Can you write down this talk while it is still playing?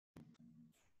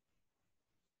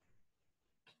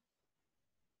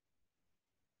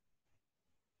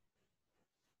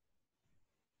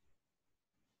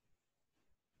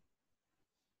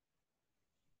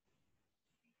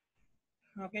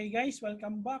Okay guys,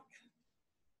 welcome back.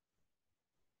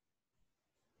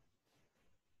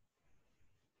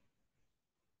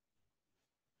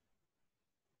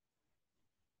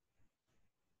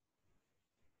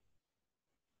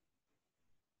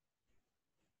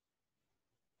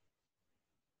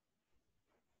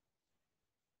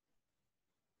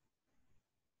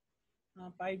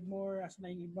 5 more, as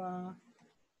na yung iba.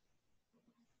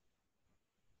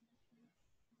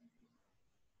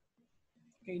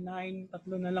 Okay, 9,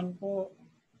 tatlo na lang po.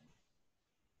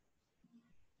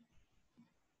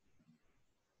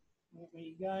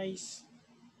 Okay guys.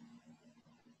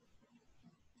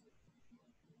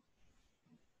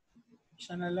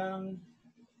 Isa na lang.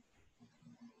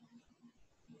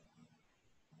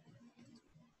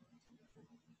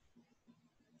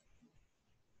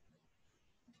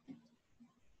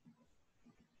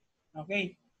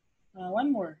 Okay. One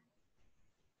more.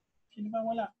 Sino pa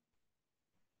wala?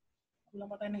 Kulang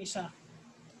pa tayo ng isa.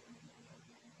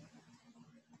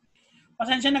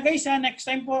 Pasensya na guys ha. Next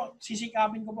time po,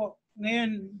 sisikapin ko po.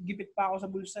 Ngayon, gipit pa ako sa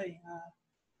bulsa eh.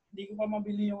 Hindi ko pa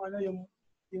mabili yung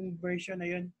yung version na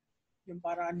yun. Yung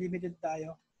para unlimited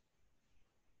tayo.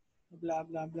 Blah,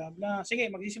 blah, blah, blah.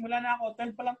 Sige, magsisimula na ako.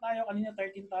 12 pa lang tayo. Kanina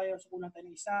 13 tayo. So, kulang tayo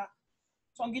ng isa.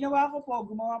 So, ang ginawa ko po,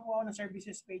 gumawa po ako ng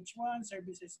services page 1,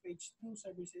 services page 2,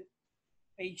 services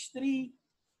page 3,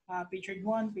 featured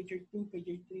 1, featured 2,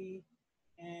 featured 3.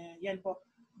 And yan po.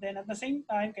 Then at the same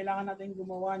time, kailangan natin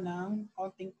gumawa ng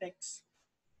counting text.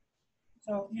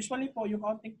 So, usually po, yung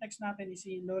counting text natin is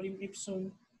si lorem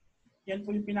ipsum. Yan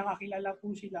po yung pinakakilala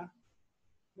po sila.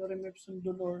 Lorem ipsum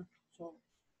dolor. So,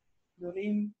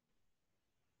 lorem,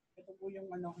 ito po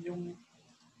yung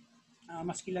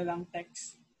mas kilalang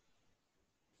text.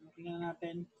 So, tingnan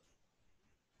natin.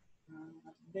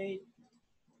 Update,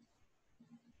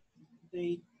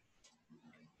 update,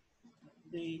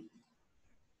 update,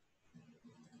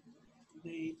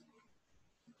 update.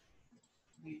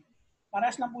 Okay.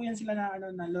 Parehas lang po yan sila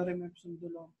na lorem ipsum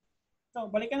dolor. So,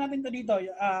 balikan natin to dito,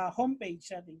 homepage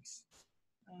settings.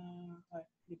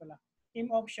 Di pala. Team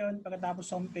option,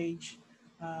 pagkatapos homepage,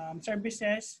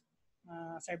 services,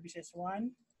 services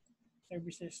 1,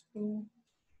 services 2,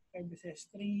 services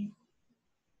 3.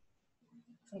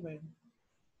 Saan ba yun?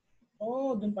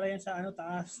 Oh, dun pala yan sa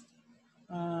taas.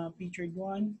 Featured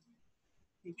 1,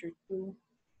 featured 2,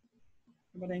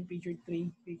 diba na yung featured 3,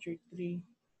 featured 3.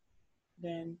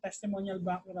 Then, testimonial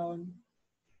background.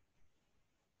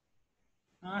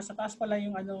 Sa taas pala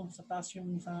yung sa taas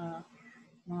yung sa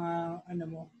mga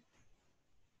mo,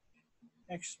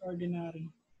 extraordinary.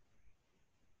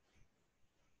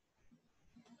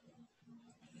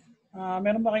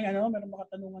 Meron ba kayong meron ba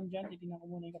katanungan dyan? Titingnan ko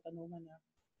muna yung katanungan na.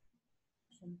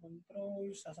 Some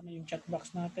controls, saan na yung chat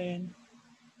box natin?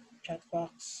 Chat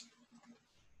box.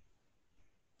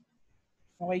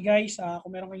 Okay guys,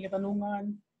 kung meron kayong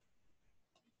katanungan,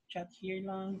 chat here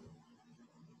lang.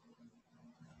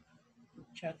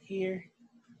 Chat here.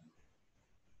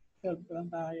 12 lang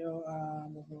tayo.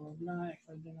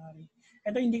 Extraordinary.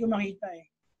 Ito hindi ko makita eh.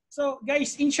 So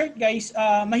guys, in short guys,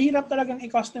 mahirap talagang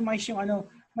i-customize yung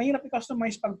mahirap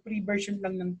i-customize pag pre-version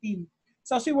lang ng theme.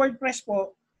 So si WordPress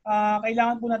po,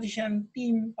 kailangan po natin siya ng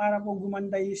theme para po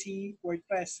gumanday si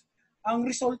WordPress. Ang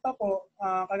resulta po,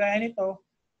 kagaya nito,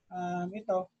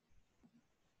 ito,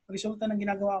 resulta ng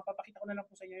ginagawa, papakita ko na lang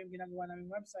po sa inyo yung ginagawa naming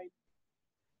website.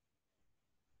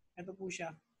 Ito po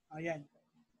siya. Ayan.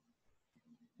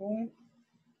 Kung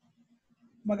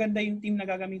maganda yung theme na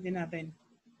gagamitin natin.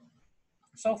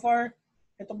 So far,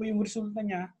 ito po yung resulta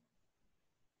niya.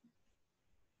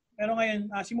 Pero ngayon,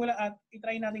 simula at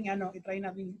i-try nating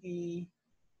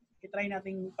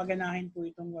paganahin po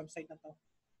itong website na to.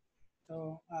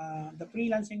 So, the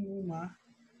freelancing Uma,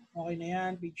 okay na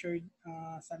yan, featured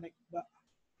select ba.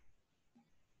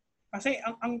 Kasi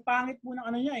ang pangit po ng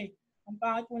niya eh. Ang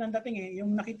pangit po ng dating eh,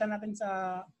 yung nakita natin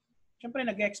sa syempre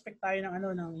nag-expect tayo ng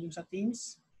ng yung sa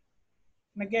Teams.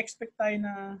 Nag-expect tayo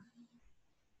na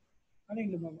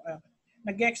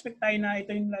nag-expect tayo na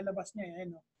ito yung lalabas niya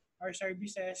eh, our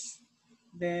services,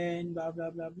 then blah blah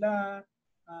blah blah,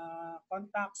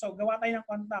 contact. So gawa tayo ng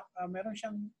contact. Meron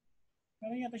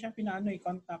yata siyang pinaano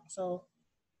contact. So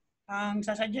ang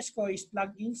sasuggest ko is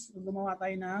plugins. Gumawa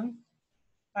tayo ng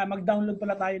mag-download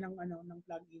pala tayo ng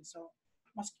plugin. So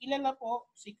mas kilala po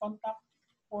si Contact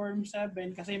Form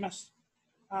 7 kasi mas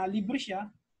libre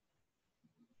siya.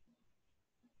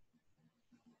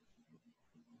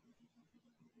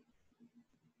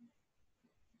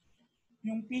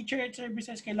 Yung feature at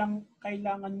services,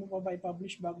 kailangan mo pa ba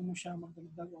i-publish bago mo siya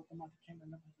magdagdag, automatic siya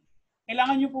na lang.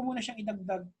 Kailangan nyo po muna siyang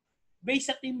idagdag. Base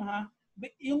sa theme ha.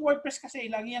 Yung WordPress kasi,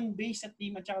 lagi yung base sa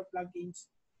theme at saka plugins.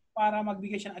 para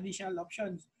magbigay siya ng additional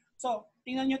options. So,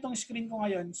 tingnan nyo itong screen ko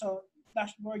ngayon. So,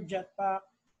 dashboard, jetpack,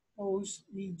 post,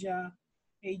 media,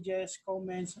 pages,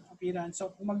 comments, appearance.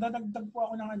 So, kung magdadagdag po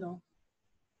ako ng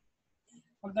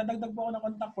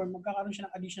contact form, magkakaroon siya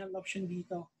ng additional option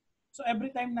dito. So, every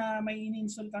time na may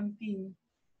in-install kang theme,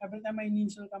 every time may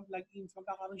in-install kang plugins,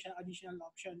 magkakaroon siya ng additional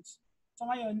options. So,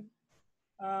 ngayon,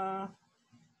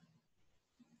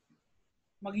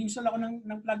 mag-install ako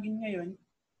ng plugin ngayon,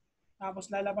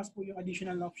 tapos lalabas po yung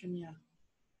additional option niya.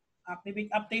 Activate.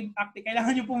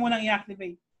 Kailangan nyo po munang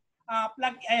i-activate.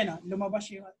 Lumabas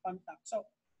yung contact. So,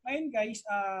 ngayon guys,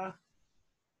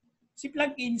 si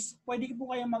plugins, pwede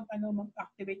po kayo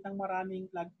mag-activate ng maraming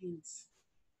plugins.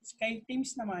 Kay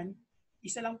Teams naman,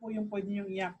 isa lang po yung pwede nyo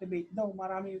i-activate. Though,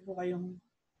 marami po kayong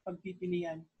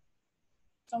pagpipilian.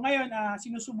 So, ngayon,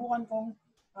 sinusubukan kong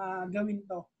gawin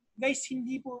to. Guys,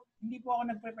 hindi po ako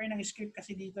nag-prepare ng script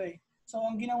kasi dito eh. So,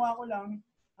 ang ginawa ko lang,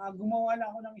 gumawa lang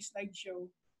ako ng slideshow,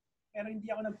 pero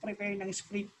hindi ako nag-prepare ng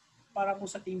script para po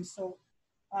sa Teams. So,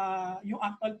 yung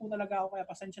actual po talaga ako, kaya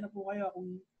pasensya na po kayo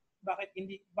kung bakit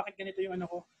ganito yung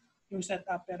yung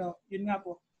setup. Pero yun nga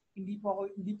po, hindi po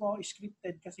ako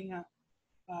scripted kasi nga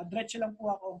diretso lang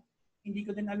po ako. Hindi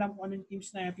ko din alam kung anong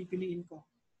Teams na pipiliin ko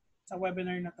sa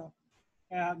webinar na to.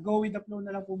 Kaya go with the flow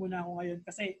na lang po muna ako ngayon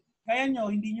kasi kaya nyo,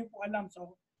 hindi nyo po alam.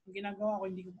 So, ang ginagawa ko,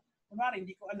 hindi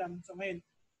ko alam. So, ngayon,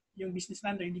 yung business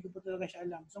lander, hindi ko po talaga siya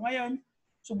alam. So, ngayon,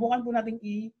 subukan po natin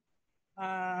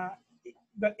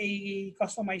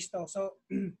i-customize to. So,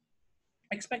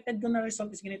 expected ko na result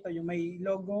is ganito. Yung may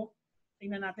logo.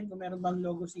 Tingnan natin kung meron bang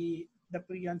logo si The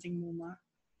Freelancing Muma.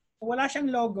 Kung wala siyang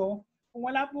logo, kung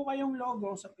wala po kayong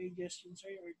logo sa pages, yun,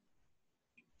 sir,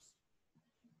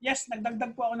 yes,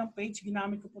 nagdagdag po ako ng page.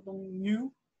 Ginamit ko po itong new.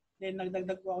 Then,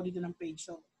 nagdagdag po ako dito ng page.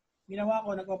 So, ginawa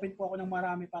ko, nag-open po ako ng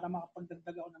marami para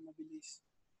makapagdagdag ako ng mabilis.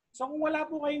 So, kung wala pa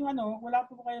po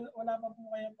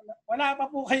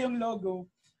kayong logo,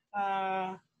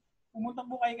 pumunta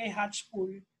po kayo kay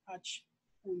Hatchpool.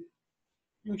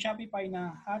 Yung Shopify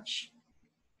na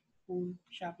Hatchpool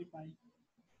Shopify.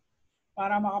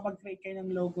 Para makapag-create kayo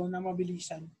ng logo na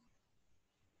mabilisan.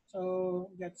 So,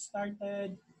 get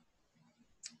started.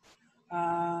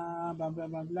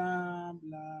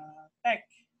 Tech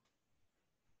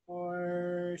or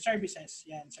services.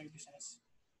 Yan, services.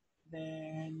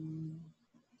 Then,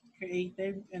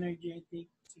 creative, energetic,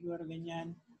 siguro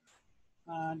ganyan.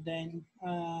 Then,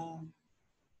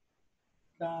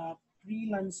 the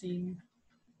freelancing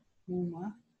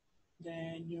Muma.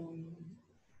 Then, yung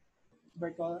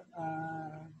vertical,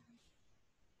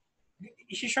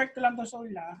 isi-short ko lang to sa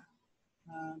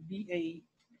BA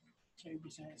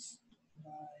services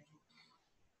by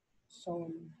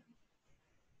Soul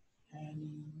and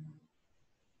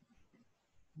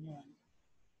yan.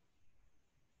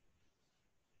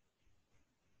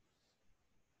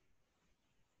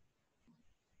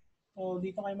 So,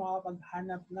 dito kayo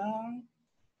makapaghanap ng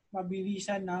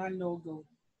mabilisan na logo.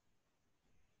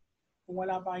 Kung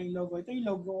wala pa kayong logo, ito yung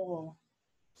logo ko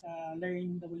sa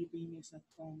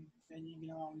learnwpnews.com. Yan yung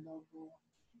ginawa kong logo.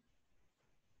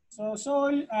 So,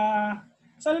 Sol,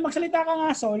 magsalita ka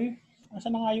nga, Sol.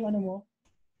 Asan na nga yung mo?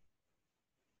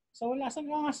 Sol, asan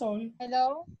ka nga, Sol?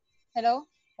 Hello? Hello?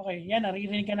 Okay, yan,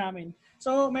 naririnig ka namin.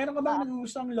 So, meron ka bang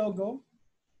nagugustuhang logo?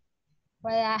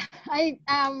 Wala. Ay,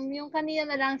 yung kanina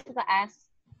na lang sa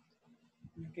taas.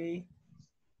 Okay.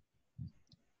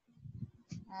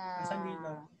 Asan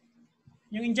dito?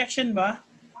 Yung injection ba?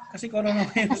 Kasi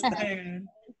coronavirus na yun.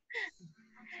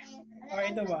 Or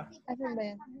ito ba? Asan ba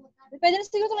yun? Pwede na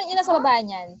siguro yung nasa baba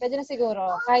niyan. Pwede na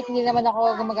siguro. Kahit hindi naman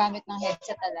ako gumagamit ng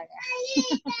headset talaga.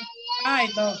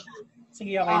 Ito.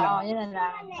 Sige, okay lang. Oo, yun na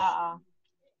lang. Oo.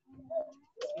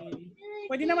 Okay.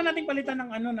 Pwede naman natin palitan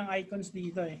ng ng icons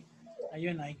dito eh.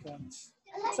 Ayun, icons.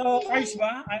 So, cars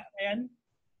ba? Ayan.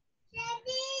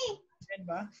 Ayan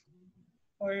ba?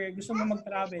 Or gusto mo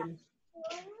mag-travel?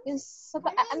 Yung sa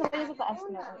ano ba yung sa taas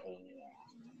na?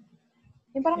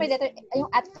 Yung parang may letter,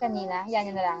 yung at kanina,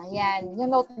 yan, yun na lang. Yan.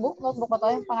 Yung notebook ba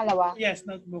to? Yung pangalawa? Yes,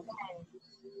 notebook.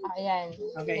 Yan.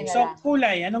 Okay. So, lang.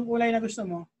 Kulay. Anong kulay na gusto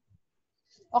mo?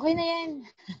 Okay na yan.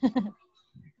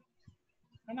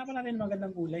 Hanapan natin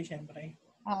magandang kulay, syempre.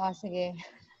 Oo, sige.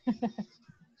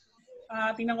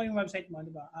 Tingnan ko yung website mo,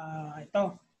 di ba?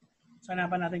 Ito. So,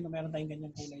 hanapan natin kung meron tayong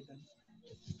ganyang kulay doon.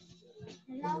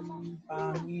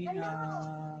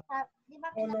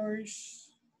 Colors.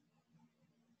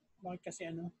 Bakit kasi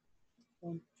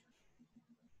font.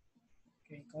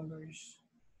 Okay, colors.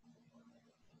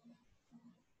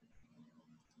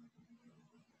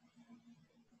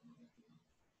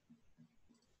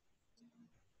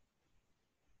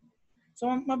 So,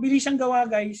 mabilis ang gawa,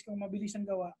 guys. Kung mabilis ang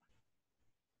gawa.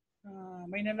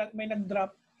 May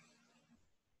nag-drop.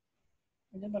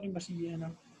 Nandiyan pa rin ba si, ano?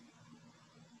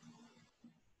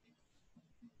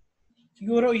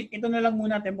 Siguro, ito na lang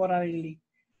muna temporarily.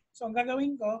 So, ang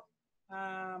gagawin ko,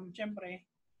 syempre,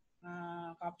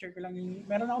 capture ko lang yung,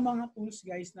 meron ako mga tools,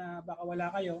 guys, na baka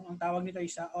wala kayo. Ang tawag nito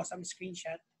is awesome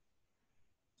screenshot.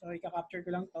 So, ika-capture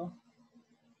ko lang to.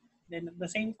 Then, at the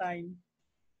same time,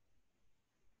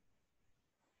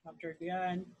 capture ko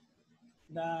yan.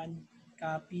 Done.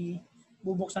 Copy.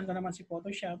 Bubuksan ko naman si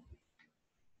Photoshop.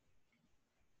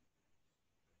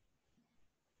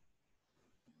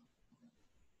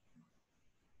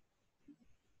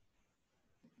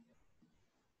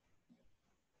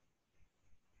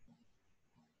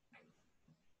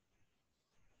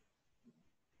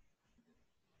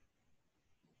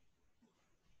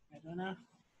 Ito na.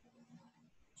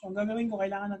 So, ang gagawin ko,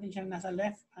 kailangan natin siyang nasa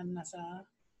left and nasa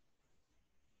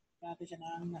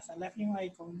left yung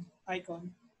icon.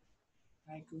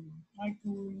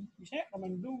 Bisa,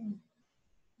 kamandong.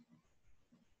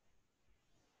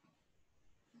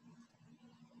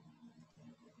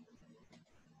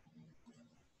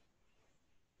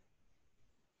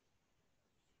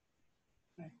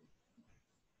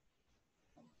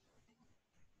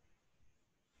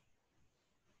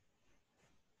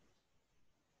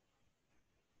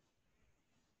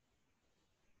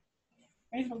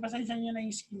 Guys, pagpasensya nyo na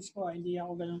yung skills ko. Hindi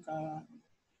ako ganun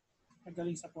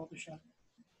kagaling sa Photoshop.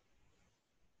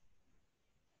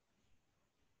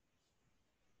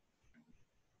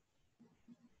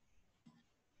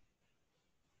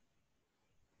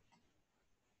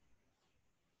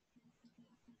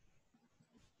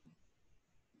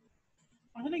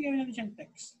 Ano na gawin natin siyang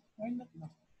text? Why not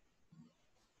no?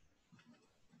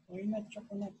 Why not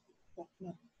chocolate?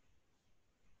 Coconut.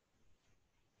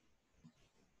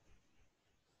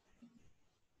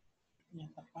 Yan,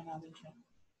 takpan natin siya.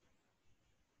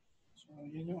 So,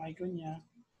 yun yung icon niya.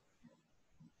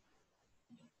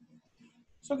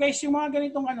 So guys, yung mga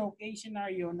ganitong case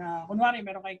scenario na kunwari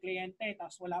meron kayong kliyente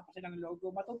tapos wala pa silang logo,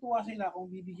 matutuwa sila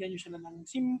kung bibigyan nyo sila ng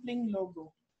simpleng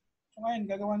logo. So ngayon,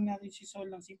 gagawin natin si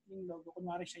Sol ng simpleng logo.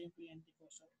 Kunwari siya yung kliyente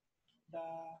ko. So, the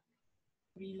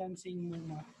freelancing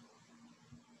muna.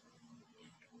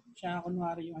 Siya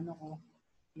kunwari yung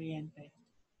kliyente.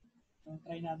 So,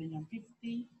 try natin yung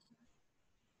 50.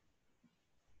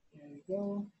 There we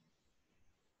go.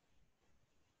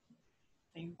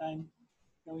 Same time,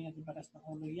 gawin natin paras na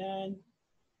ulo yan.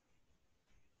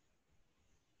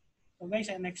 So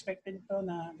guys, unexpected to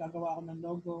na gagawa ako ng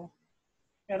logo.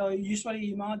 Pero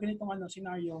usually, yung mga ganitong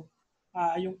scenario,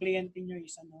 yung kliyente nyo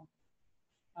is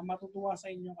matutuwa sa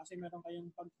inyo kasi meron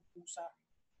kayong pagpupusa,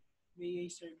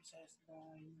 VA services.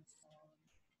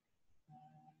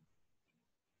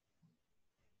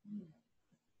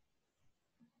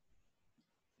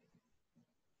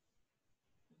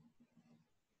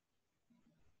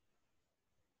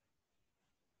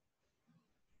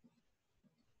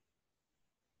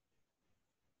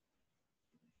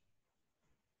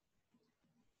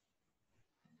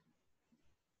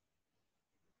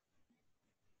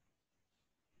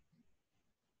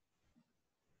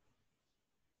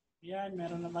 Yan,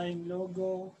 meron na tayong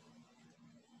logo.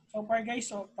 So far guys,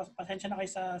 pasensya na kayo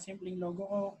sa simpleng logo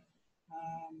ko.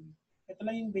 Ito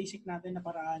lang yung basic natin na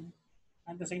paraan.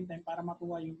 At the same time, para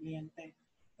matuwa yung kliyente.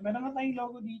 So, meron na tayong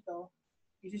logo dito.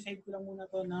 Isi-save ko lang muna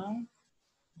to ng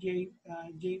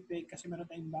JPEG kasi meron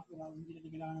tayong background. Hindi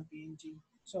natin kailangan ng PNG.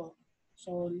 So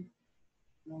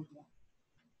logo.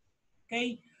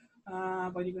 Okay.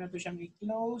 Pwede ko na to siyang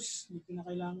i-close. Hindi ko na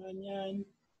kailangan yan.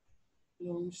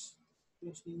 Close.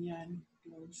 Close din yan.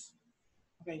 Close.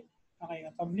 Okay.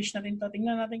 Publish natin to.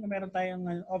 Tingnan natin kung meron tayong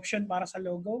option para sa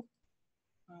logo.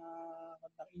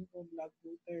 Contact info, blog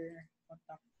footer,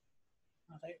 contact,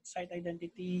 site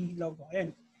identity, logo.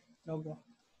 Ayan. Logo.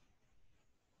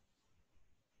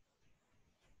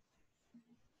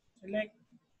 Select.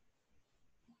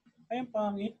 Ayan,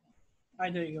 pangit.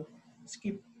 There you go.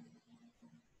 Skip.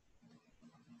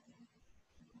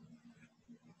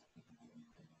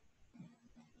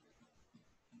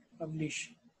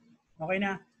 Publish. Okay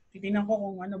na. Titingnan ko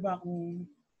kung kung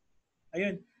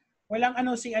ayun. Walang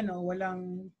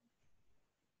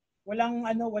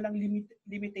walang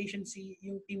limitation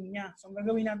yung team niya. So ang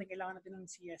gagawin natin, kailangan natin ng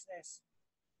CSS.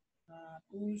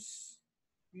 Tools,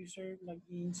 user,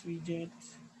 plugins,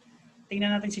 widgets.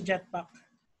 Tingnan natin si Jetpack.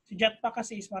 Si Jetpack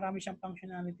kasi is marami siyang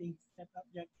functionality.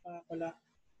 Jetpack, wala.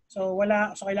 So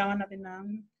kailangan natin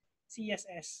ng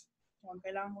CSS. So ang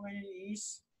kailangan ko ngayon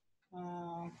is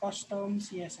custom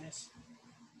CSS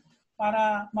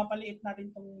para mapaliit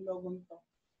natin tong logo nito.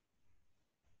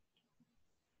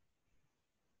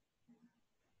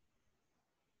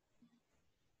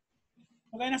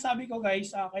 So, kaya nasabi ko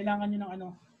guys, kailangan nyo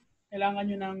ng kailangan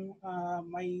nyo ng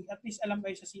may at least alam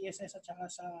kayo sa CSS at saka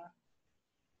sa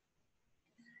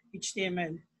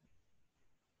HTML.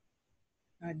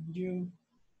 Add new.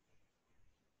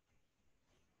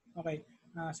 Okay.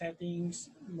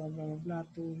 Settings, blah, blah, blah,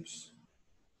 tools.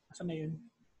 Asan na yun?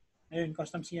 Ayun,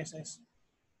 custom CSS.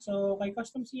 So, kay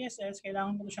custom CSS,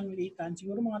 kailangan ko siyang liitan.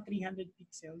 Siguro mga 300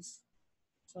 pixels.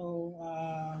 So,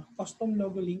 custom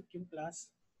logo link yung class.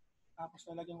 Tapos,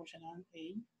 lalagyan ko siya ng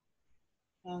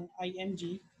ng img.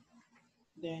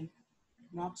 Then,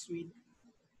 max width,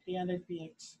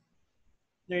 300px.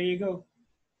 There you go.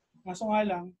 Maso nga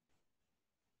lang,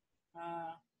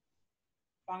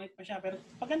 pangit pa siya. Pero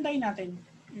pagandahin natin.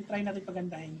 I-try natin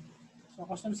pagandahin. So,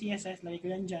 custom CSS, lagay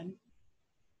ko yan dyan.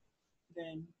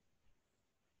 Then,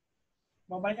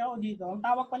 babalik ako dito. Ang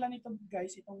tawag pala nito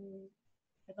guys, itong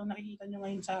nakikita nyo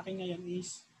ngayon sa akin ngayon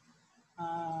is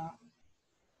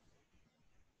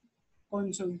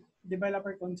console.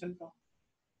 Developer console to.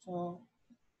 So,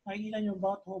 nakikita nyo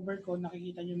about hover ko,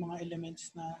 nakikita nyo mga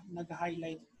elements na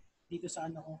nag-highlight dito sa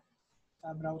ko,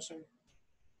 sa browser.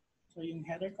 So, yung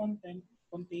header content,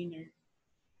 container.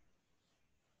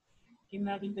 Team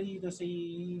natin dito sa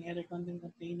header content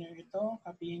container. Ito,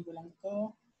 copying ko lang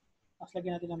ito. Tapos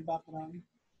lagyan natin ng background.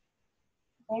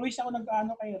 Always ako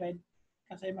nag-ano kay red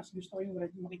kasi mas gusto ko yung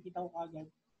red, makikita ko agad.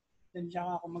 Then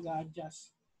siya ako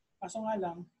mag-a-adjust. Kaso nga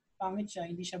lang, pangit siya,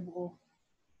 hindi siya buo.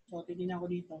 So, titignan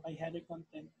ko dito kay header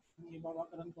content. Yung iba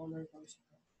background color ko is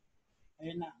ito.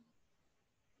 Ayun na.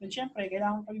 Then syempre,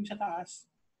 kailangan ko yung sa taas.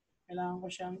 Kailangan ko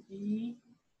siyang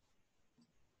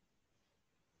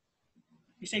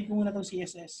i-save ko muna itong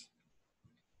CSS.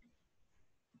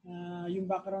 Yung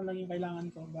background lang yung kailangan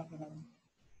ko. Background.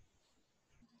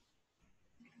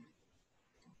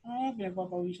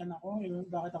 Pinagpapawisan ako.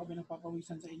 Bakit ako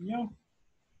pinagpapawisan sa inyo?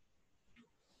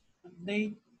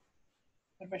 Update.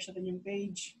 Refresh natin yung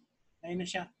page. Ayun na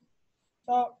siya.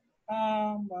 So,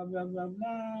 blah, blah, blah,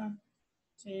 blah.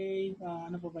 Save.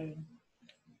 Ano po ba yun?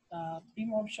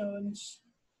 Team options.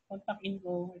 Contact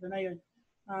info. Ito na yun.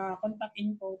 Contact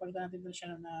info. Pagkita natin doon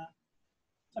siya na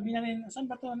sabihin natin,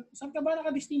 saan ba ito? Saan ka ba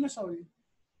nakadestino, Sol?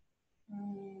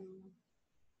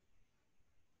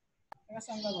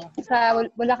 Saan ka ba? Sa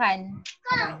Bulacan.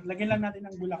 Okay. Lagyan lang natin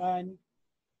ng Bulacan.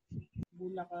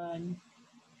 Bulacan,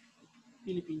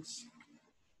 Philippines.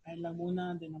 Ayun lang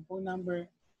muna. Then ang phone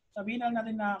number. Sabihin lang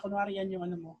natin na kunwari yan yung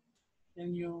mo.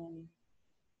 Yan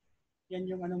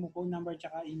yung phone number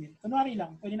tsaka email. Kunwari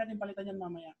lang. Pwede natin palitan yan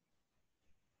mamaya.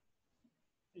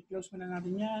 I-close muna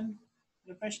natin yan.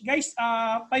 Refresh. Guys,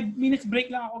 5 minutes break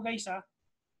lang ako guys ha.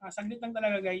 Saglit lang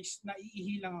talaga guys.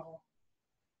 Naiihi lang ako.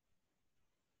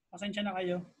 Pasensya na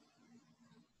kayo.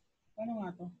 Paano nga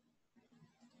to?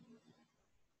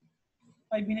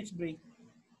 5 minutes break.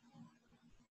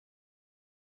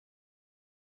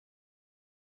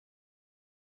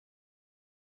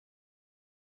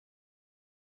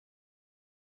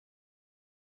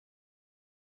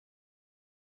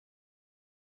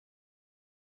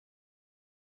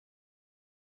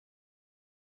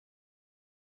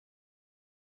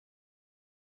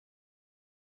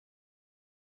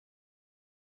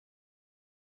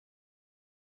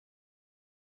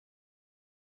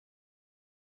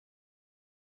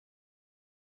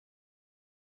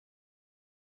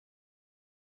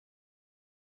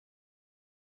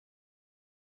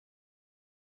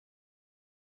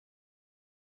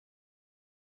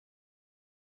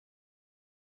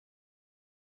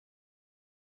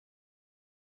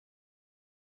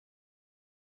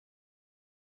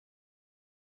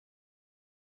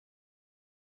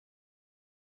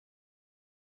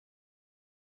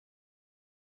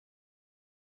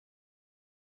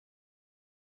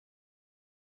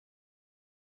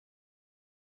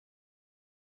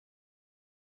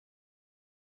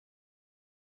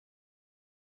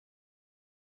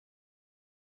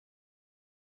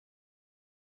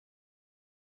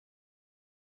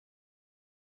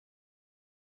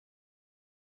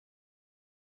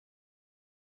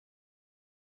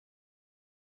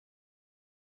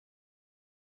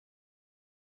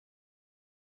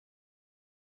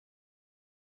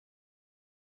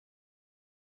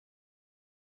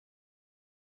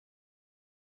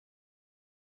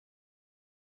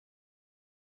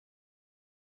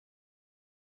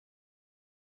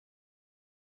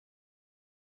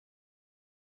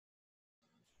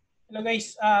 Hello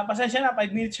guys, pasensya na,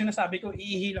 5 minutes yung nasabi ko,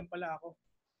 iihi lang pala ako.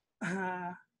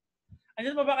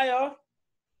 Andyan pa ba kayo?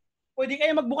 Pwede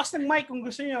kayo magbukas ng mic kung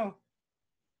gusto nyo.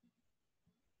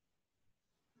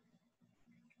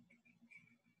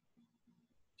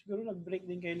 Siguro nag-break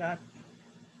din kayo lahat.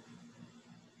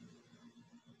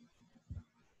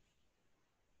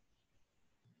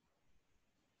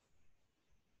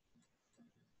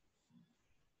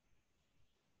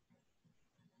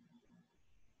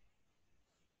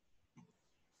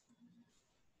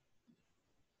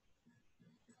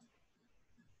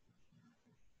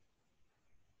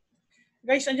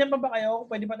 Guys, andyan pa ba kayo?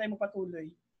 Pwede ba tayo magpatuloy?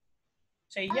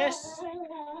 Say yes.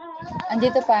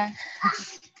 Andito pa.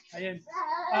 Ayun.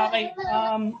 Okay.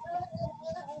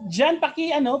 Diyan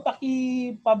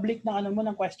paki-public ng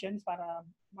ng questions para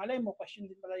malay mo question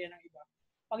din pala yan ng iba.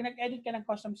 Pag nag-edit ka ng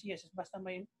custom CSS, basta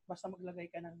maglagay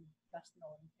ka ng last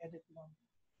noon, edit mo.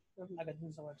 Doon agad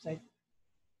dun sa website.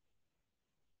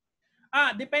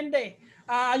 Depende.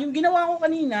 Yung ginawa ko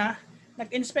kanina,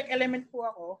 nag-inspect element po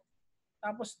ako.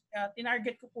 Tapos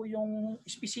tinarget ko po yung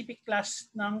specific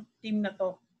class ng team na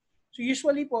to. So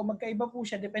usually po magkaiba po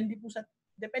siya depende po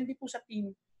sa team.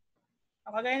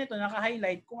 Kagaya nito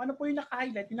naka-highlight. Kung ano po yung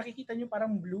naka-highlight, yung nakikita niyo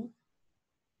parang blue.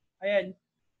 Ayan.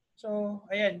 So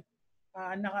ayan.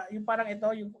 Yung parang ito,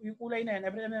 yung kulay na yan,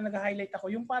 every time na nag-highlight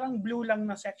ako, yung parang blue lang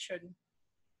na section.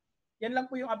 Yan lang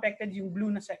po yung affected, yung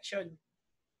blue na section.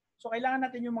 So kailangan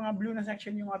natin yung mga blue na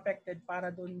section yung affected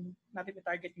para doon natin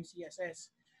i-target yung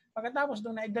CSS. Pagkatapos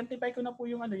doon na-identify ko na po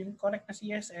yung yung correct na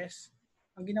CSS,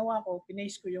 ang ginawa ko,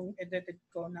 pinaste ko yung edited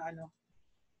ko na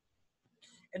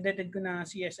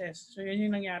CSS. So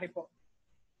yun yung nangyari po.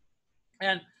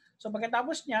 Ayan. So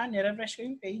pagkatapos niya, ni-refresh ko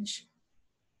yung page.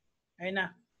 Ayun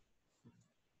na.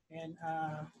 Ayan.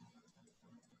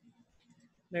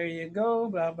 There you go.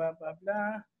 Blah, blah, blah,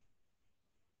 blah.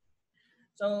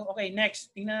 So, okay,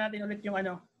 next. Tingnan natin ulit yung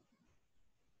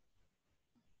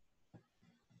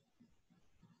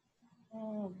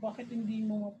bakit hindi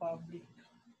mo ma-public?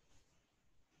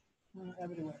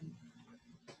 Everyone.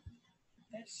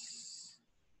 Yes.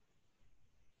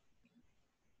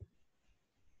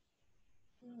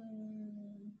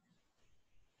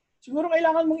 Siguro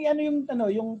kailangan mong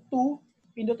yung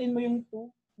 2, pindutin mo yung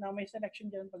 2 na may selection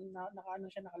diyan pag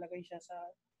nakalagay siya sa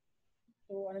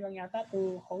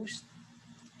to host.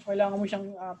 Kailangan mo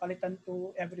siyang palitan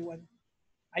to everyone.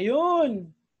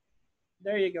 Ayun.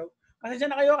 There you go. Kasi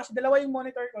dyan na kayo kasi dalawa yung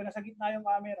monitor ko, nasa gitna yung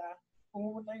camera.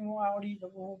 Pumupunta yung mukha ko dito,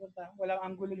 walang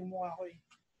angulo yung mukha ko eh.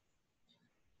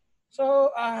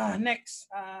 So, next.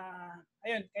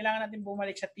 Ayun, kailangan natin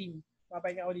bumalik sa team.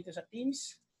 Babalik ako dito sa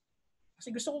Teams.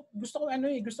 Kasi gusto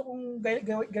kong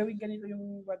gawin ganito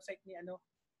yung website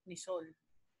ni Sol.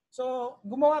 So,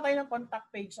 gumawa tayo ng contact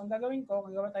page. So, ang gagawin ko,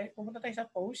 pupunta tayo sa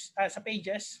sa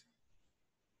pages.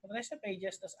 Pupunta tayo sa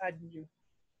pages, tapos add new.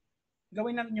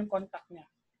 Gawin natin yung contact niya.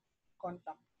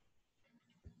 Contact.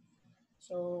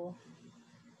 So,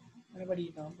 ano ba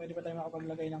dito? Pwede ba tayo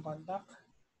makapaglagay ng contact?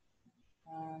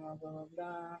 Blah, blah,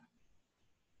 blah.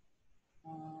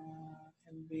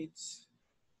 Embeds.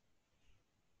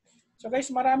 So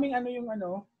guys, maraming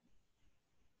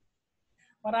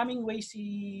maraming ways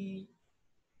si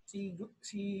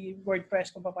WordPress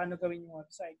kung paano gawin yung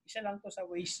website. Isa lang to sa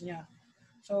ways niya.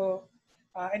 So,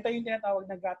 ito yung tinatawag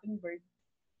na Gutenberg.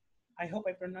 I hope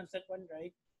I pronounced that one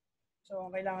right. So,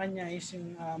 ang kailangan niya is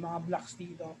yung mga blocks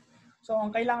dito. So, ang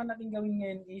kailangan natin gawin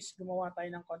ngayon is gumawa tayo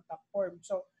ng contact form.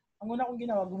 So, ang una kong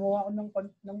ginawa, gumawa ako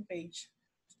ng page.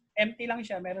 Empty lang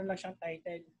siya, meron lang siyang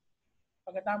title.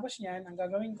 Pagkatapos niyan, ang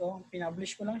gagawin ko,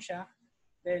 pinublish ko lang siya.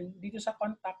 Then, dito sa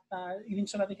contact na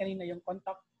in-install natin kanina, yung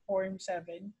contact form 7,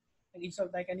 nag-install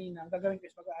tayo kanina, ang gagawin ko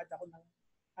is mag-add ako ng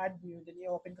add new, then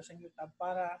i-open ko sa new tab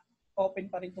para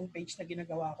open pa rin tong page na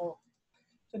ginagawa ko.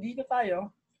 So, dito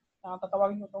tayo,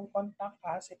 tatawagin ko itong contact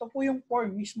as. Ito po yung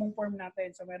form, mismong form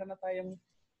natin. So, meron na tayong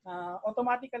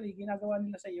automatically, ginagawa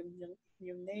nila sa yung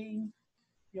name,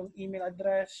 yung email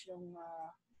address, yung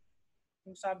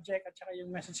subject, at saka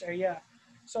yung message area.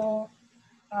 So,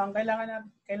 kailangan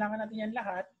natin yan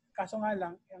lahat. Kaso nga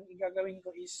lang, ang igagawin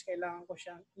ko is kailangan ko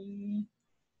siyang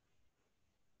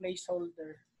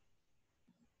placeholder.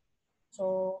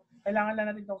 So, kailangan lang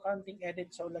natin itong counting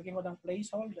edit. So, lagyan ko ng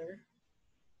placeholder.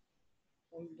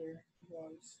 Folder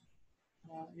equals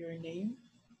your name.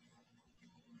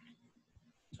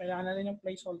 So, kailangan natin yung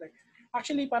placeholder.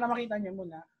 Actually, para makita nyo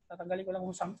muna, tatanggalin ko lang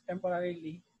kung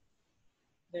temporarily.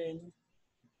 Then,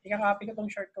 ikakopy ko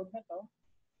itong shortcode na to.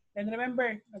 Then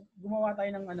remember, gumawa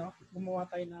tayo ng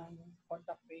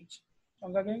contact page. So,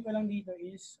 ang gagawin ko lang dito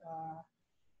is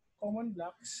common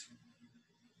blocks.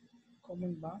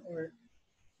 Common ba? Or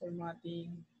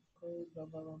formatting, code, blah,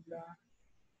 blah, blah, blah.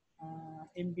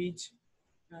 Embeds.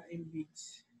 MB.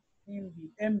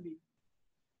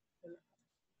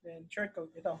 Then,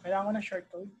 shortcode. Ito, kailangan ko ng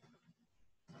shortcode.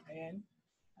 Ayan.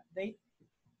 Update.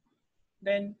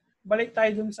 Then, balik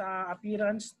tayo dun sa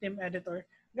appearance, theme editor.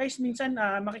 Guys, minsan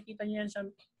makikita niyo yan sa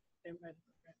theme editor.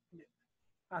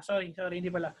 Sorry,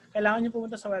 hindi pala. Kailangan niyo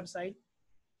pumunta sa website.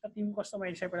 Sa theme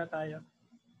customizer pala tayo.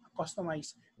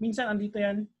 Customize. Minsan andito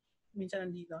yan,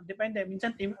 minsan andito. Depende.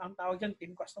 Minsan ang tawag dyan,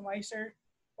 theme customizer.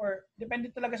 Or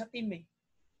depende talaga sa theme eh.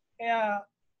 Kaya,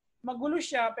 magulo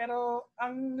siya, pero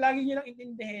ang lagi niyo lang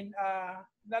intindihin,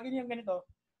 lagi niyo ganito,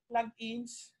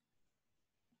 logins,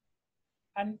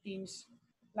 unteams,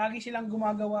 lagi silang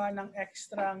gumagawa ng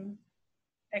extra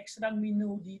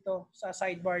menu dito sa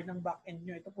sidebar ng backend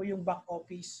nyo. Ito po yung back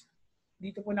office.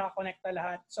 Dito po nakakonekta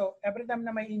lahat. So, every time na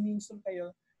may in-install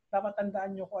kayo, dapat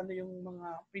tandaan nyo kung ano yung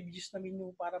mga previous na menu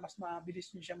para mas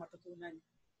mabilis nyo siya matutunan.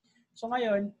 So,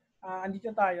 ngayon, andito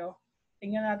tayo.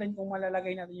 Tingnan natin kung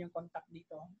malalagay natin yung contact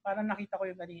dito. Para nakita ko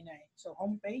yung kanina eh. So,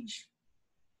 homepage.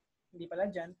 Hindi pala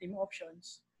dyan. Team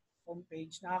options.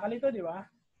 Homepage. Nakakalito, di ba?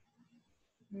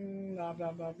 Blah,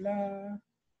 blah, blah, blah.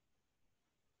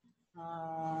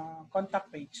 Contact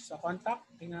page. So, contact.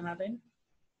 Tingnan natin.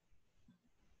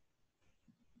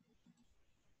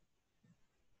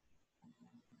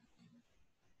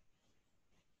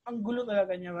 Ang gulo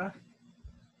talaga niya ba?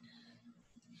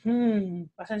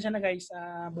 Pasensya na guys.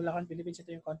 Bulacan, Philippines.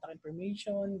 Ito yung contact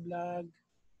information, blog.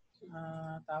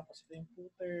 Tapos ito yung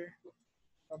footer.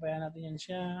 Pabayaan natin yan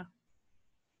siya.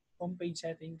 Homepage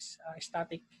settings.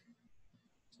 Static.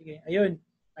 Sige. Ayun.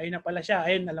 Ayun na pala siya.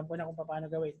 Ayun. Alam ko na kung paano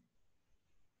gawin.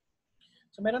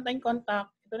 So, meron tayong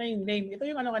contact. Ito na yung name. Ito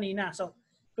yung ano kanina. So,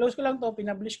 close ko lang to.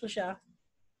 Pinablish ko siya.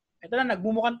 Ito na.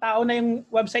 Nagbumukhang tao na yung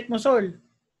website mo, Sol.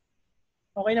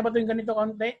 Okay na ba ito yung ganito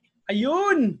konti?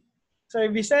 Ayun!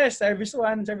 Services. Service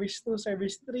 1, Service 2,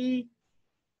 Service 3.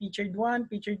 Featured 1,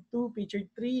 Featured 2,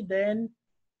 Featured 3. Then,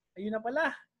 ayun na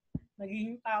pala.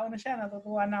 Nagiging tao na siya.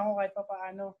 Natutuwa na ako kahit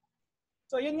papaano.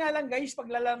 So, yun nga lang guys.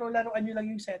 Paglalaro-laruan nyo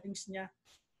lang yung settings niya.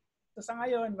 So, sa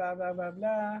ngayon, blah, blah, blah,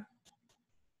 blah.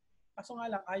 Kaso nga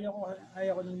lang, ayaw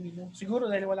ko ng menu. Siguro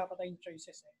dahil wala pa tayong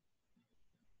choices eh.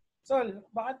 Sol,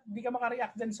 bakit di ka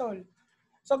makareact dyan, Sol?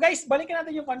 So guys, balikan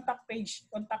natin yung contact page,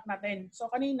 contact natin. So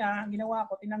kanina, ginawa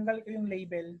ko, tinanggal ko yung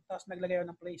label, tapos naglagay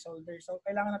ako ng placeholder. So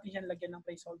kailangan natin siyang lagyan ng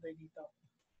placeholder dito.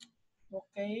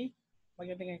 Okay,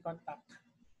 magiging yung contact.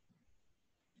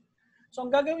 So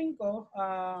ang gagawin ko,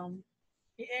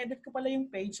 i-edit ko pala yung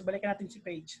page. So balikan natin si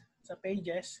page. Sa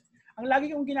pages. Ang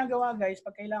lagi kong ginagawa guys,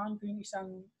 pag kailangan ko yung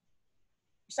isang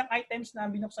items na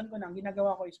binuksan ko na, ang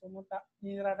ginagawa ko is pumunta,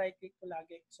 nira-right click ko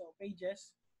lagi. So,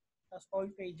 pages, tapos all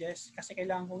pages, kasi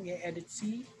kailangan kong i-edit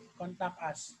si contact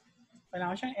us.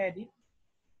 Kailangan siyang edit.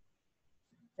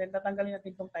 Then, tatanggalin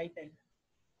natin itong title.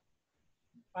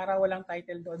 Para walang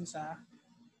title doon sa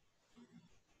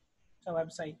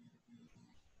website.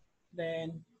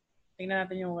 Then, tingnan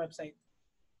natin yung website.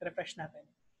 Refresh natin.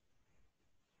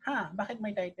 Bakit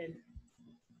may title?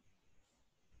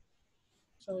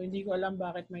 So, hindi ko alam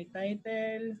bakit may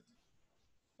title.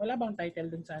 Wala bang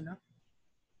title dun sa ano?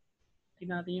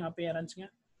 Tingnan natin yung appearance nga.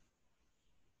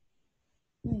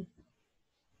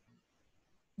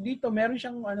 Dito, meron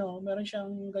siyang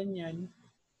ganyan.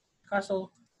 Kaso,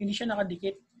 hindi siya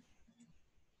nakadikit.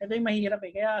 Ito yung mahirap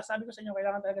eh. Kaya sabi ko sa inyo,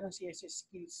 kailangan talaga ng CSS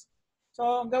skills.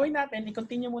 So, gawin natin,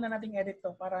 i-continue muna nating edit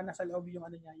to para nasa loob yung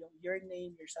ano niya, yung your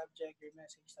name, your subject, your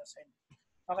message, send.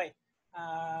 Okay.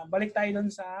 Balik tayo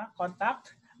dun sa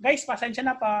contact. Guys, pasensya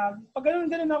na pag ganun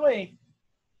ako eh.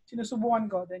 Sinusubukan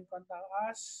ko. Then contact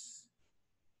us.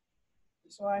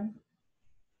 This one.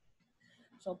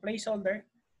 So placeholder.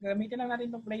 Gamitin lang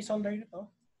natin itong placeholder nito.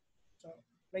 So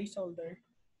placeholder.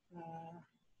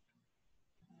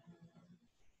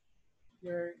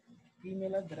 Your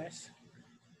email address.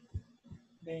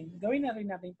 Then gawin na rin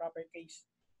natin proper case.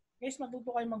 Guys,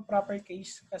 matuto kayo mag-proper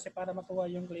case kasi para matuwa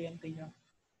yung kliyente nyo.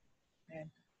 And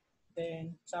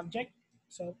then, subject.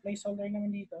 So, placeholder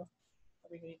naman dito.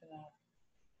 Sabi ko dito na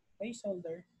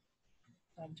placeholder,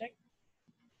 subject.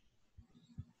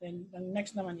 Then, ang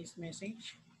next naman is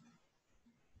message.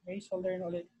 Placeholder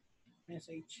na ulit,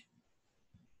 message.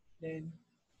 Then,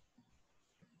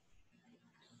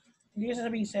 hindi ko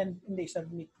sasabing send, hindi,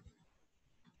 submit.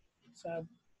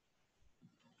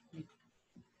 Submit.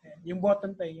 Yung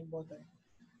button tayo, yung button.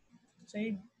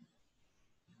 Save.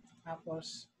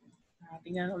 Tapos,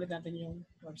 tingnan ulit natin yung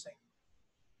website.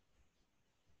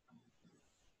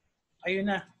 Ayun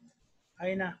na.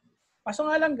 Paso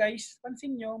nga lang guys,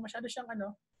 pansin nyo, masyado siyang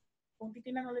kung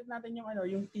titingnan ulit natin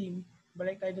yung team,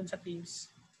 balik tayo dun sa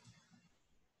teams.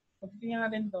 Kung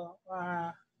titingnan natin to,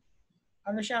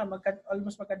 siya,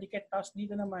 almost magkadikit. Tapos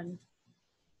dito naman,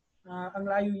 ang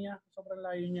layo niya, sobrang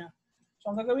layo niya.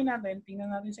 So ang gagawin natin, tingnan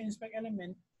natin sa inspect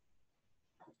element,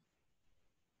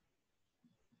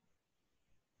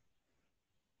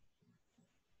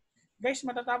 guys,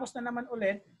 matatapos na naman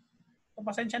ulit. So,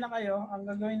 pasensya na kayo. Ang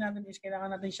gagawin natin is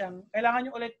kailangan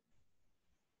nyo ulit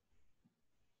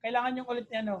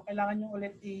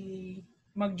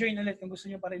mag-join ulit kung gusto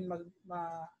nyo pa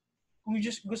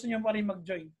rin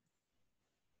mag-join.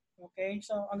 Okay?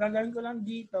 So, ang gagawin ko lang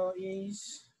dito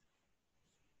is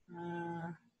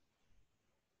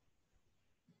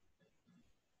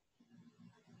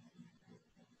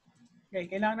Okay,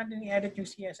 kailangan natin i-edit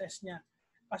yung CSS niya.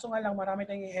 Kaso nga lang, marami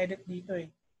tayong i-edit dito eh.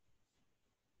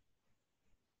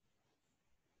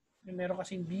 Meron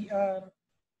kasing BR.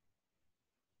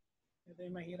 Ito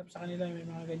yung mahirap sa kanila, may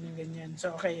mga ganyan-ganyan.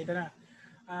 So, okay, ito na.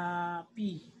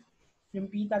 P. Yung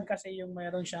P tag kasi yung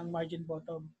mayroon siyang margin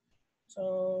bottom.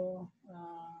 So,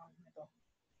 ito.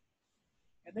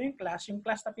 Ito yung class. Yung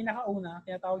class na pinakauna,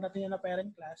 tinatawag natin yun na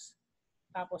parent class.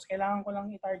 Tapos, kailangan ko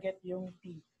lang i-target yung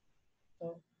P.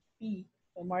 So, P,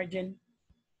 so margin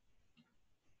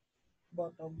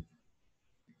bottom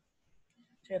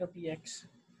 0px.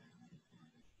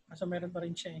 So, meron pa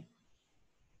rin siya eh.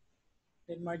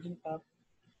 Then, margin top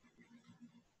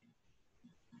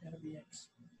 0px.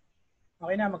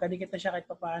 Okay na, magkadikit na siya kahit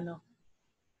pa paano.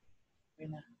 Okay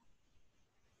na.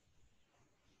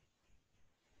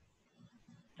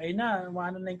 Ayun na,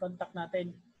 maano na yung contact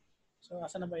natin. So,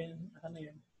 asa na ba yun? Asa na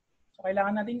yun? So,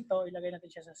 kailangan natin ito, ilagay natin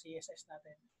siya sa CSS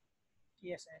natin.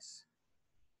 CSS.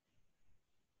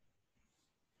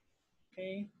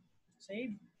 Okay.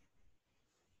 Save.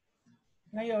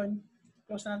 Ngayon,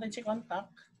 close na natin si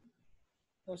contact.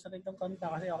 Close natin itong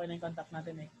contact kasi okay na yung contact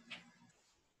natin eh.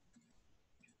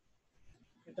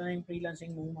 Ito na yung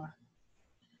freelancing Muma.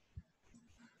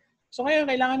 So ngayon,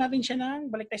 kailangan natin siya ng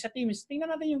balik tayo sa Teams.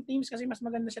 Tingnan natin yung Teams kasi mas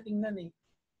maganda siya tingnan eh.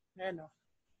 Ayan o.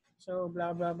 So,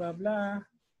 blah, blah, blah, blah.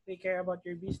 Take care about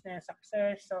your business,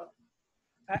 success. So,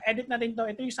 edit natin to.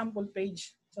 Ito yung sample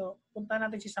page. So, punta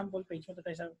natin si sample page. Punta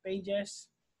tayo sa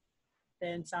pages.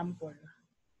 Then, sample.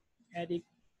 Edit.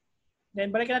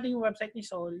 Then, balikan natin yung website ni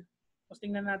Sol. Tapos,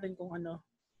 tingnan natin kung ano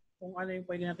yung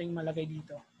pwede natin malagay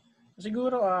dito. So,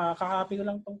 siguro, kakopy ko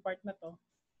lang tong part na to.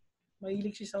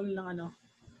 Mahilig si Sol ng ano.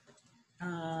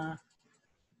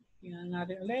 Tingnan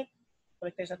natin ulit.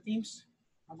 Balik tayo sa Teams.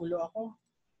 Magulo ako.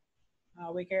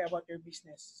 We care about your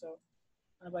business. So,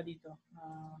 ano ba dito?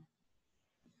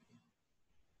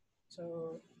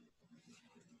 So,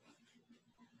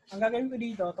 ang gagawin ko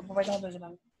dito, tapapakita ko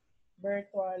silang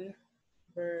virtual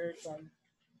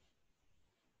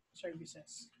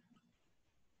services.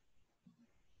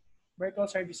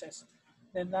 Virtual services.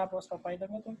 Then tapos,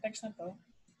 papakita ko itong text na to.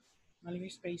 Maling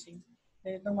yung spacing.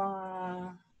 Then itong mga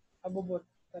abubot,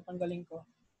 tatanggalin ko.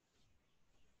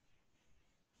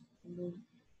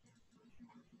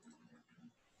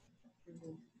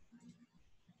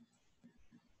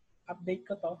 Update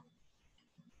ko to.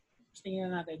 Tapos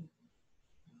tingnan natin.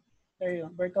 There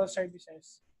yun, virtual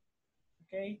services.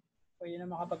 Okay? Pwede na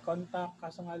makapag-contact,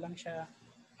 kaso nga lang siya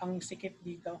ang sikip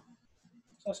dito.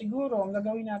 So siguro, ang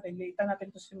gagawin natin, liitan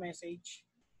natin to si message.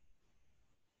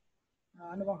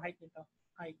 Ano bang height nito?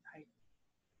 Height.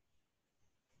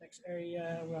 Text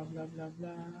area, blah, blah, blah,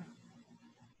 blah.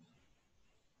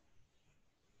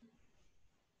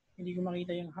 Hindi ko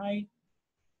makita yung height.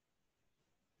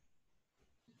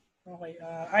 Okay.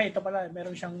 Ito pala,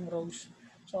 meron siyang rows.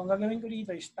 So, ang gagawin ko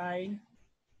dito is style.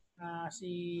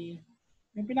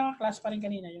 Yung pinaka-class pa rin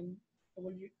kanina, yung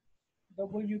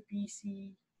WPC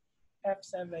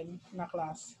F7 na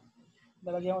class.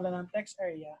 Lalagyan ko lang ng text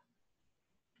area.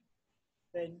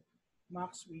 Then,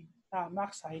 max width.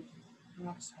 Max height.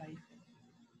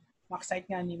 Max height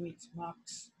nga ni width.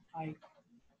 Max height.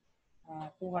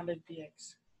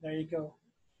 200px. There you go.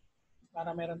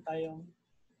 Para meron tayong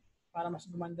para mas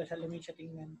gumanda siya, lumit siya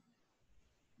tingnan.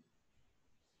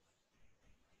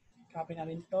 Copy na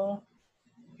rin to.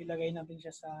 Ilagay natin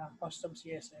siya sa custom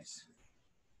CSS.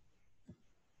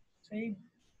 Save.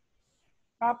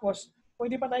 Tapos,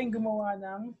 pwede pa tayong gumawa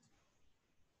ng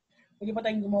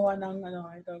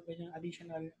ito, ganyan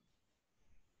additional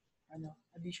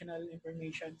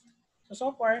information.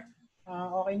 So far,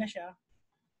 okay na siya.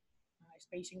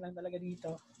 Spacing lang talaga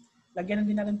dito. Lagyan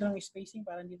din natin ito ng spacing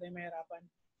para hindi tayo mahirapan.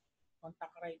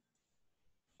 Contact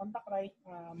right,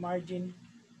 margin.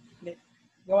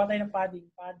 Gawa tayo ng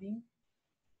padding.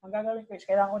 Ang gagawin ko is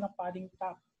kailangan ko ng padding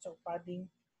top. So, padding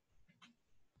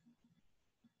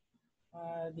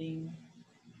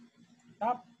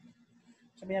top.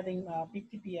 Sabihin natin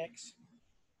 50px.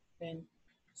 Then,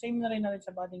 same na rin natin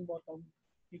sa padding bottom,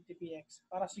 50px.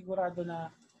 Para sigurado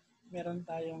na meron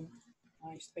tayong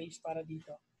space para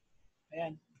dito.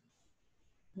 Ayan.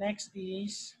 Next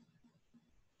is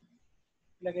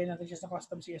ilagay natin siya sa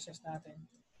custom CSS natin.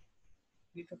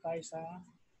 Dito tayo sa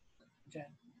dyan.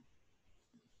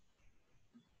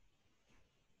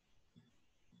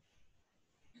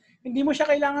 Hindi mo siya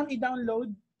kailangan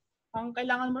i-download. Ang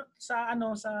kailangan mo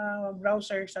sa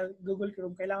browser, sa Google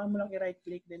Chrome, kailangan mo lang i-right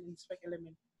click then inspect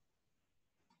element.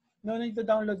 No need to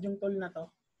download yung tool na to.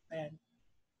 Ayan.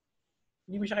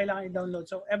 Hindi mo siya kailangan i-download.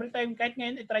 So, every time, kahit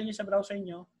ngayon, i-try nyo sa browser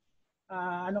nyo,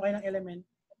 ano kayo ng element,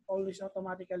 always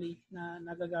automatically na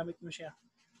nagagamit mo siya.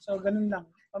 So, ganun lang.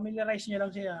 Familiarize nyo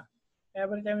lang siya.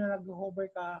 Every time na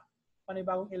nag-hover ka,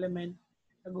 panibagong element,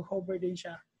 nag-hover din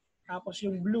siya. Tapos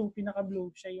yung blue,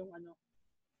 pinaka-blue, siya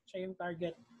yung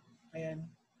target. Ayan.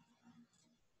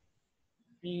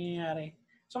 Yung nangyayari.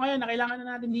 So ngayon, kailangan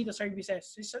na natin dito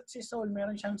services. Si Soul,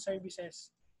 meron siyang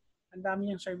services. Ang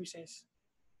dami niyang services.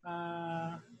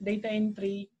 Data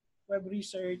entry, web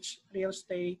research, real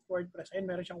estate, WordPress.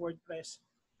 Ayun, meron siyang WordPress.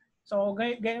 So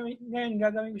ngayon,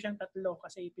 gagawin ko siyang 3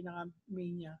 kasi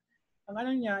pinaka-main niya. Ang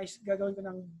ano niya is gagawin ko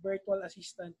ng virtual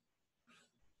assistant.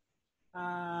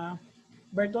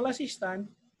 Virtual assistant,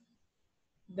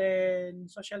 then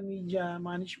social media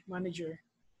manager.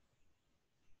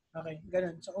 Okay,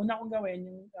 ganun. So, una kong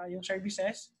gawin, yung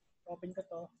services. Open ko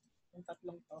to, yung 3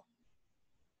 to.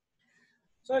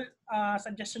 So,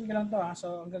 suggestion ko lang to.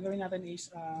 So, ang gagawin natin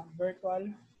is virtual.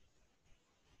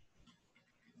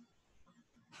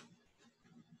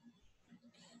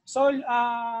 So,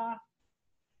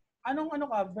 anong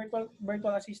ka?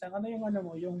 Virtual assistant? Ano yung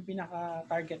yung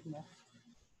pinaka-target mo?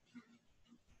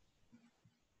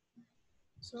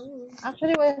 So,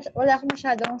 actually, wala akong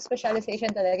masyadong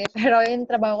specialization talaga. Pero yung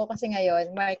trabaho ko kasi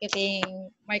ngayon,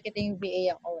 marketing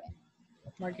VA ako eh.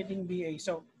 Marketing VA.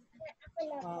 So,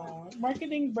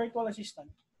 marketing virtual assistant.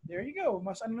 There you go.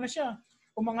 Mas na siya.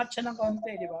 Umangat siya ng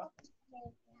konti, di ba?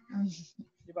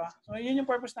 Di ba? So, yun yung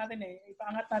purpose natin eh.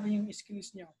 Ipaangat natin yung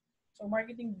skills nyo. So,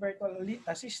 marketing virtual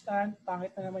assistant,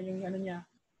 pangit na naman yung niya.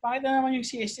 Pangit na naman yung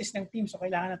CSS ng team. So,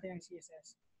 kailangan natin ng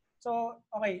CSS. So,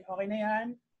 okay na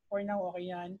yan. For now, okay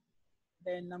yan.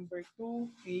 Then, number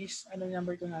 2 is,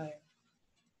 number 2 natin?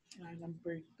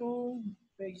 Number 2,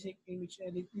 basic image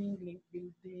editing, link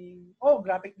building. Oh,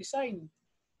 graphic design.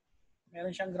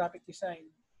 Meron siyang graphic design.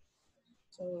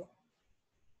 So,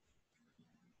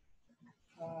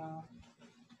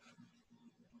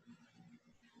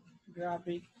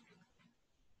 graphic,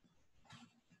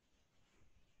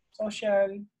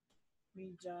 social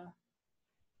media,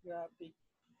 graphic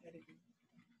editing.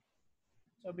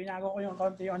 So, binago ko yung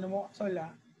konti yung Sol,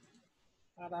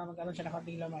 para magkaroon siya ng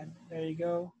konting laman. There you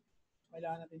go.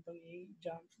 Kailangan natin itong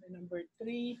i-jump. Number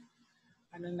 3.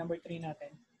 Anong number 3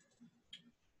 natin?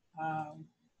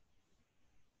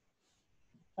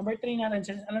 Number 3 natin.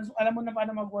 Alam mo na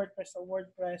paano mag-WordPress. So,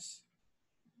 WordPress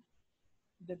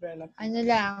development. Ano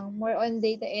lang, more on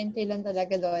data entry lang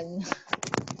talaga doon.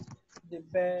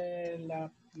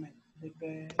 Development.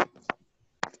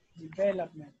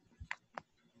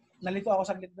 Nalito ako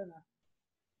saglit doon.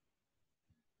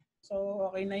 So,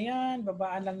 okay na yan.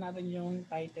 Babaan lang natin yung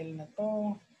title na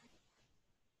to.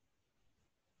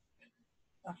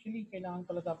 Actually, kailangan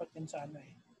pala dapat yan sa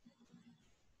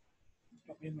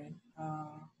document.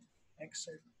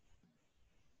 Excerpt.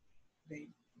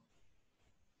 Date.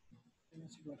 Yan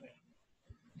siguro.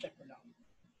 Check ko lang.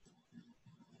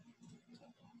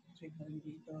 Save na rin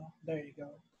dito. There you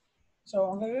go. So,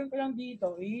 ang gagawin ko lang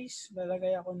dito is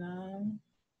lalagay ako ng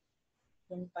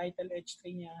yung title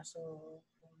H3 niya. So,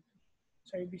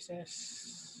 services.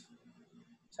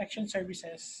 Section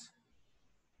services.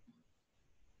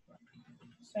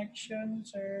 Section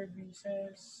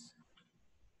services.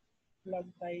 Blog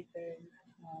title.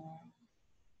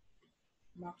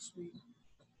 Max week.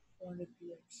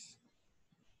 200px.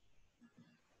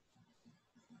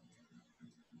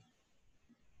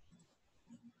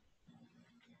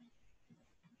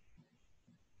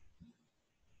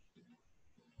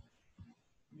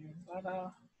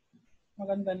 Para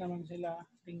maganda naman sila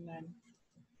tingnan.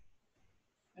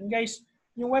 And guys,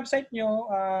 yung website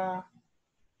nyo,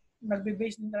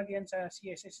 nagbe-base din talaga yan sa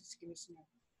CSS skills nyo.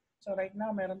 So right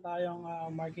now, meron tayong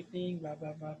marketing, blah,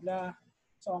 blah, blah, blah.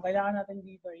 So ang kailangan natin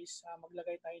dito is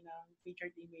maglagay tayo ng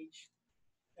featured image.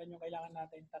 Yan yung kailangan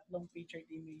natin, 3 featured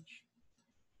image.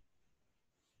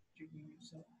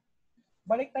 So,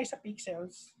 balik tayo sa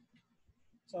pixels.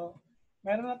 So,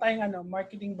 meron na tayong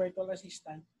marketing virtual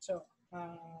assistant. So,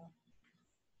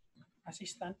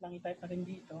 assistant lang i-type natin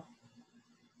dito.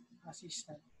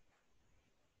 Assistant.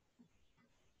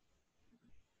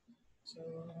 So,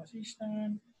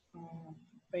 assistant,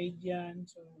 paid yan.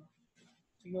 So,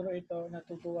 siguro ito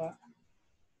natutuwa.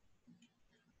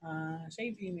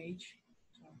 Save image.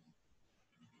 So,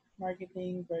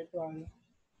 marketing virtual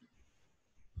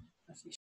assistant.